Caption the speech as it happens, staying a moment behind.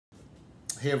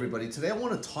Hey everybody, today I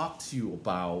want to talk to you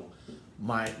about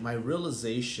my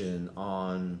realization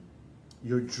on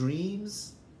your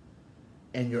dreams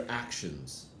and your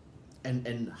actions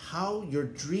and how your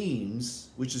dreams,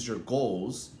 which is your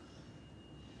goals,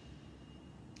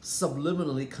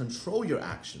 subliminally control your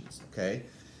actions, okay?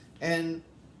 And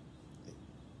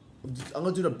I'm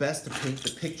gonna do the best to paint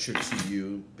the picture to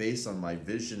you based on my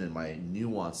vision and my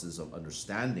nuances of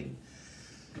understanding.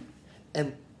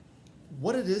 And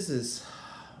what it is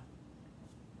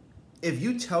if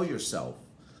you tell yourself,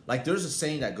 like there's a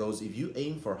saying that goes, if you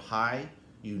aim for high,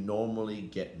 you normally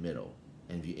get middle.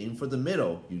 And if you aim for the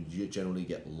middle, you generally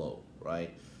get low,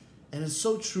 right? And it's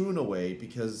so true in a way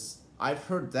because I've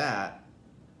heard that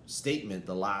statement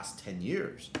the last 10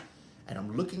 years. And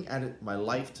I'm looking at it, my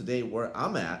life today, where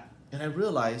I'm at, and I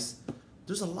realize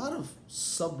there's a lot of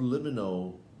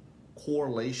subliminal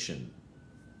correlation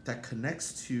that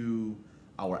connects to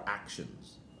our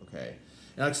actions, okay?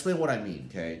 And I'll explain what I mean,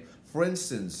 okay? For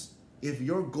instance, if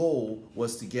your goal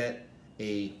was to get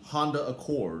a Honda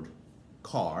Accord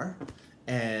car,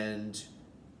 and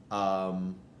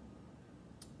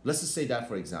let's just say that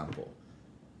for example,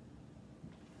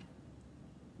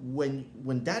 when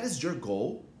that is your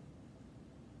goal,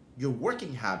 your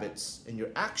working habits and your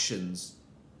actions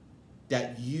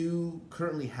that you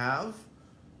currently have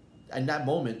in that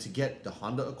moment to get the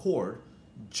Honda Accord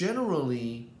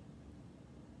generally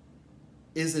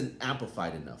isn't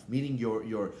amplified enough, meaning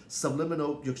your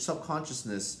subliminal, your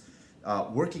subconsciousness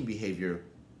working behavior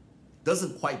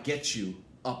doesn't quite get you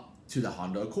up to the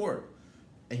Honda Accord.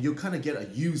 And you kind of get a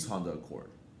used Honda Accord.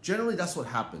 Generally, that's what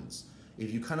happens.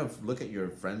 If you kind of look at your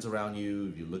friends around you,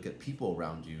 if you look at people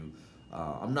around you,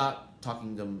 I'm not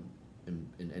talking them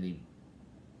in any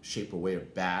shape or way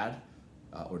of bad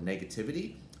or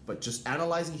negativity, but just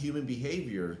analyzing human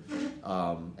behavior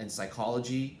and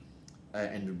psychology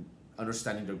and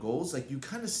understanding their goals, like you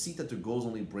kind of see that their goals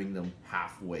only bring them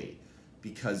halfway.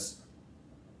 Because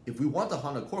if we want the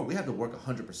Honda Accord, we have to work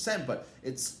 100%, but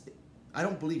I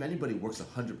don't believe anybody works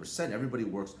 100%. Everybody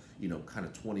works, kind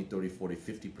of 20, 30, 40,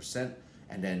 50%.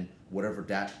 And then whatever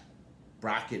that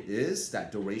bracket is,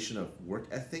 that duration of work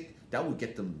ethic, that will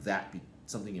get them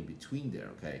something in between there,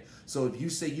 okay? So if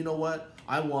you say, you know what,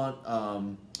 I want,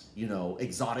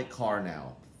 exotic car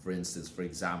now, for instance, for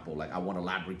example, like I want a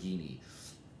Lamborghini.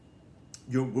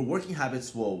 Your working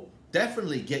habits will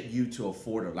definitely get you to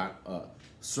afford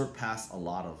surpass a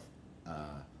lot of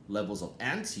levels of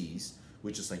antes,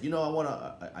 which is like, I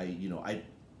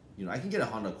can get a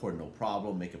Honda Accord no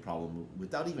problem, make a problem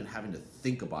without even having to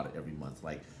think about it every month.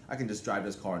 Like I can just drive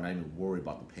this car and not even worry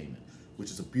about the payment, which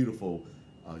is a beautiful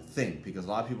thing because a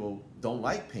lot of people don't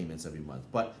like payments every month.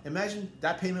 But imagine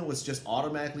that payment was just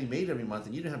automatically made every month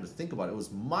and you didn't have to think about it. It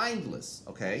was mindless,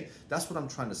 okay? That's what I'm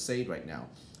trying to say right now.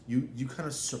 You kind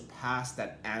of surpass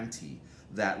that ante,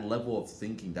 that level of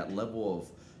thinking, that level of,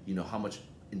 how much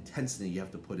intensity you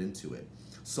have to put into it.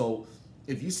 So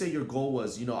if you say your goal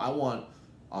was, I want,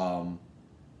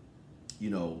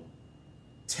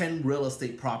 10 real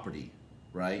estate property,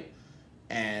 right?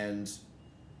 And,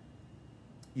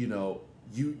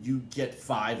 you get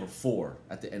 5 or 4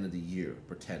 at the end of the year,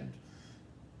 pretend.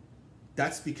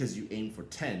 That's because you aimed for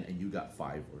 10 and you got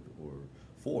 5 or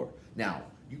 4. Now,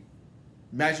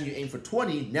 imagine you aim for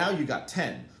 20, now you got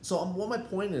 10. So what my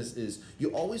point is you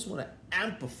always want to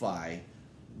amplify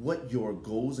what your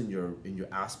goals and your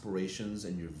aspirations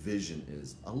and your vision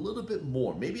is a little bit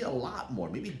more, maybe a lot more,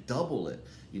 maybe double it,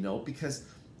 because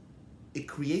it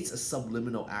creates a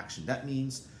subliminal action. That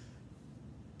means,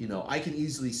 I can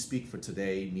easily speak for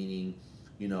today, meaning,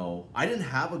 I didn't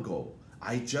have a goal.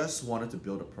 I just wanted to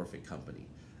build a perfect company,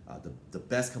 the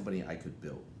best company I could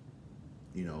build,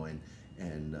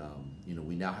 and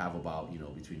we now have about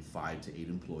between 5 to 8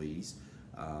 employees,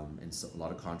 and so a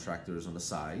lot of contractors on the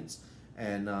sides.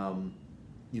 And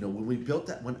when we built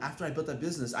that, after I built that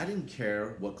business, I didn't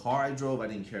care what car I drove. I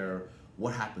didn't care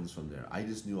what happens from there. I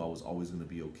just knew I was always going to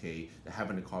be okay. That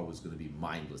having a car was going to be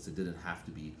mindless. It didn't have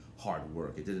to be hard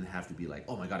work. It didn't have to be like,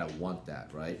 oh my God, I want that,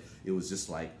 right? It was just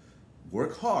like,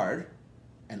 work hard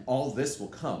and all this will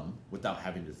come without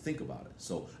having to think about it.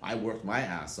 So I worked my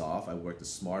ass off. I worked the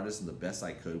smartest and the best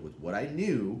I could with what I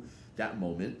knew that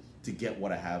moment to get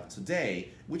what I have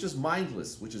today, which is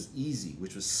mindless, which is easy,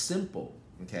 which was simple,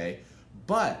 okay?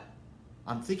 But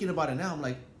I'm thinking about it now. I'm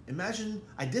like, imagine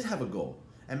I did have a goal.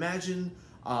 Imagine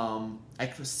I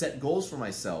could set goals for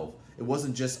myself. It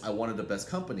wasn't just I wanted the best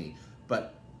company,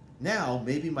 but now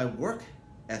maybe my work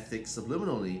ethic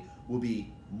subliminally will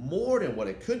be more than what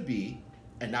it could be,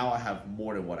 and now I have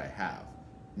more than what I have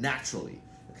naturally.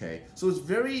 Okay, so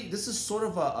this is sort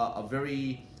of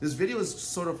this video is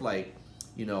sort of like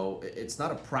it's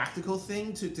not a practical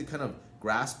thing to kind of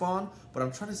grasp on, but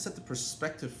I'm trying to set the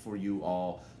perspective for you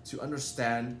all to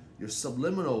understand your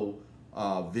subliminal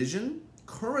vision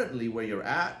currently, where you're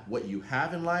at, what you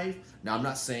have in life. Now, I'm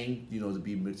not saying, to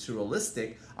be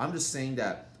materialistic. I'm just saying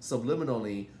that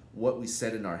subliminally, what we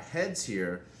said in our heads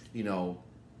here,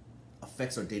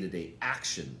 affects our day-to-day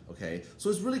action, okay? So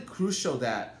it's really crucial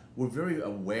that we're very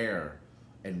aware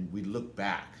and we look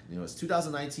back. It's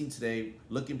 2019 today,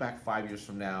 looking back 5 years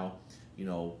from now,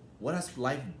 what has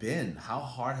life been? How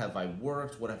hard have I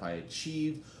worked? What have I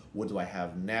achieved? What do I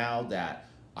have now that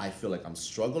I feel like I'm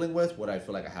struggling with? What I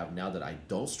feel like I have now that I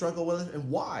don't struggle with? And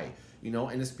why?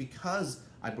 And it's because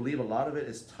I believe a lot of it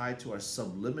is tied to our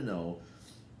subliminal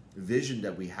vision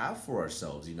that we have for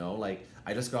ourselves. Like,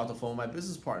 I just got off the phone with my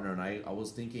business partner, and I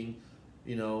was thinking,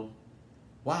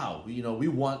 wow, we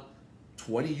want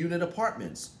 20 unit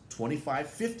apartments, 25,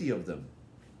 50 of them.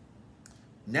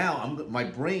 Now my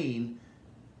brain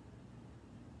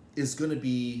is going to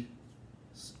be,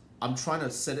 I'm trying to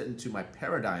set it into my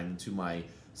paradigm, into my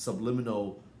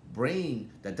subliminal brain,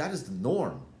 that is the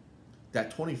norm.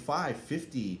 That 25,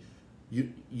 50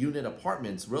 unit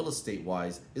apartments, real estate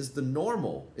wise, is the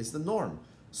normal, is the norm.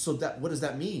 So what does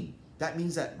that mean? That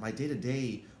means that my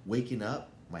day-to-day waking up,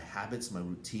 my habits, my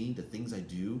routine, the things I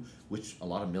do, which a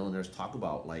lot of millionaires talk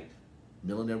about, like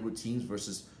millionaire routines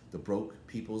versus the broke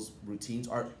people's routines,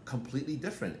 are completely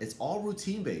different. It's all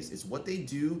routine based. It's what they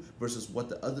do versus what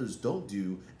the others don't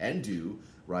do and do,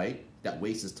 right? That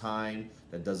wastes time,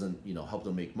 that doesn't, help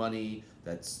them make money,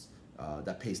 that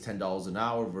pays $10 an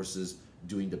hour versus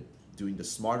doing the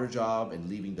smarter job and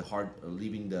leaving the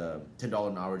 $10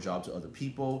 an hour job to other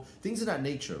people, things of that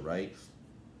nature, right?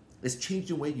 It's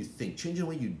changing the way you think, changing the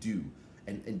way you do,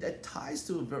 and that ties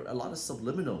to a lot of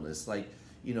subliminalness. Like,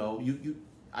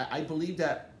 I believe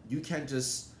that you can't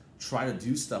just try to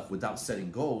do stuff without setting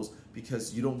goals,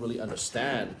 because you don't really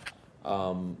understand.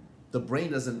 The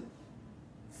brain doesn't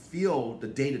feel the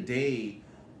day-to-day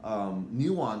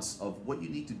nuance of what you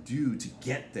need to do to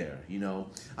get there.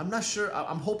 I'm not sure.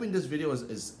 I'm hoping this video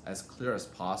is as clear as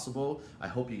possible. I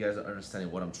hope you guys are understanding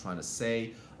what I'm trying to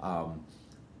say.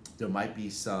 There might be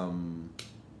some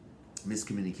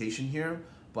miscommunication here,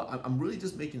 but I'm really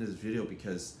just making this video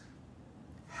because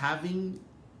having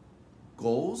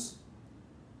goals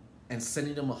and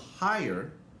setting them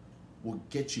higher will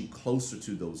get you closer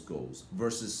to those goals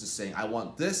versus just saying, I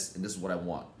want this and this is what I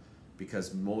want.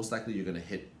 Because most likely you're going to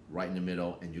hit right in the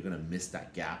middle and you're going to miss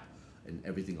that gap and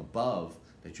everything above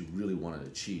that you really want to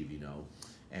achieve,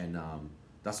 And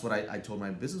that's what I told my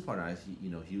business partner.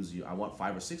 He was, I want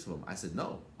 5 or 6 of them. I said,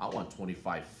 no, I want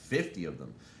 25, 50 of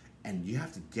them. And you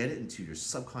have to get it into your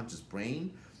subconscious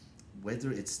brain,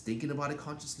 whether it's thinking about it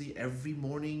consciously every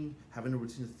morning, having a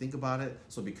routine to think about it,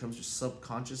 so it becomes your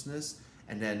subconsciousness,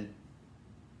 and then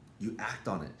you act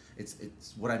on it.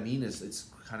 It's what I mean is,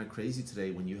 it's kind of crazy today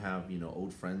when you have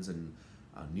old friends and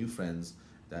new friends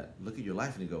that look at your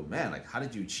life and you go, man, like, how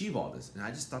did you achieve all this? And I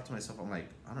just thought to myself, I'm like,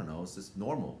 I don't know, it's just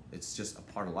normal. It's just a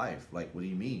part of life. Like, what do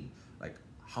you mean? Like,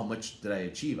 how much did I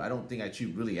achieve? I don't think I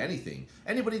achieved really anything.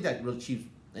 Anybody that really achieves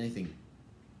anything,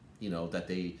 that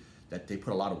they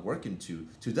put a lot of work into,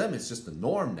 to them it's just the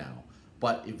norm now.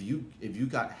 But if you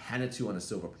got handed to you on a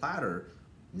silver platter,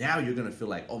 now you're gonna feel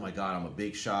like, oh my God, I'm a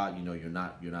big shot. You're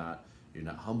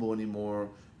not humble anymore.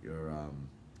 You're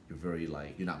very,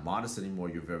 like, you're not modest anymore.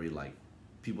 You're very, like,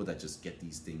 people that just get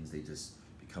these things, they just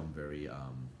become very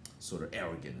sort of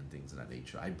arrogant and things of that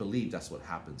nature. I believe that's what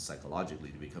happens psychologically,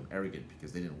 to become arrogant,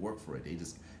 because they didn't work for it.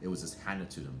 It was just handed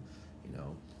to them,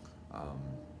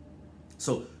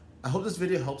 So I hope this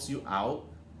video helps you out.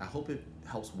 I hope it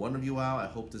helps one of you out. I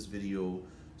hope this video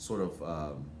sort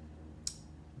of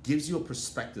gives you a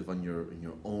perspective on your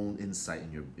own insight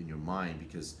in your mind,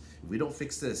 because if we don't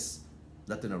fix this,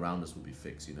 nothing around us will be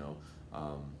fixed.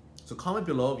 So comment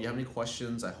below if you have any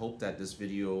questions. I hope that this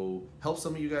video helps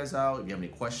some of you guys out. If you have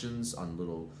any questions on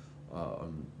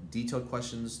on detailed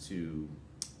questions to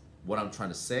what I'm trying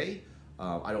to say,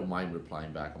 I don't mind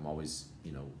replying back. I'm always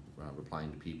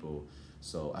replying to people.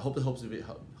 So I hope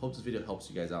this video helps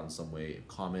you guys out in some way.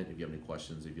 Comment if you have any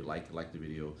questions. If you like the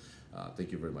video.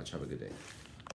 Thank you very much. Have a good day.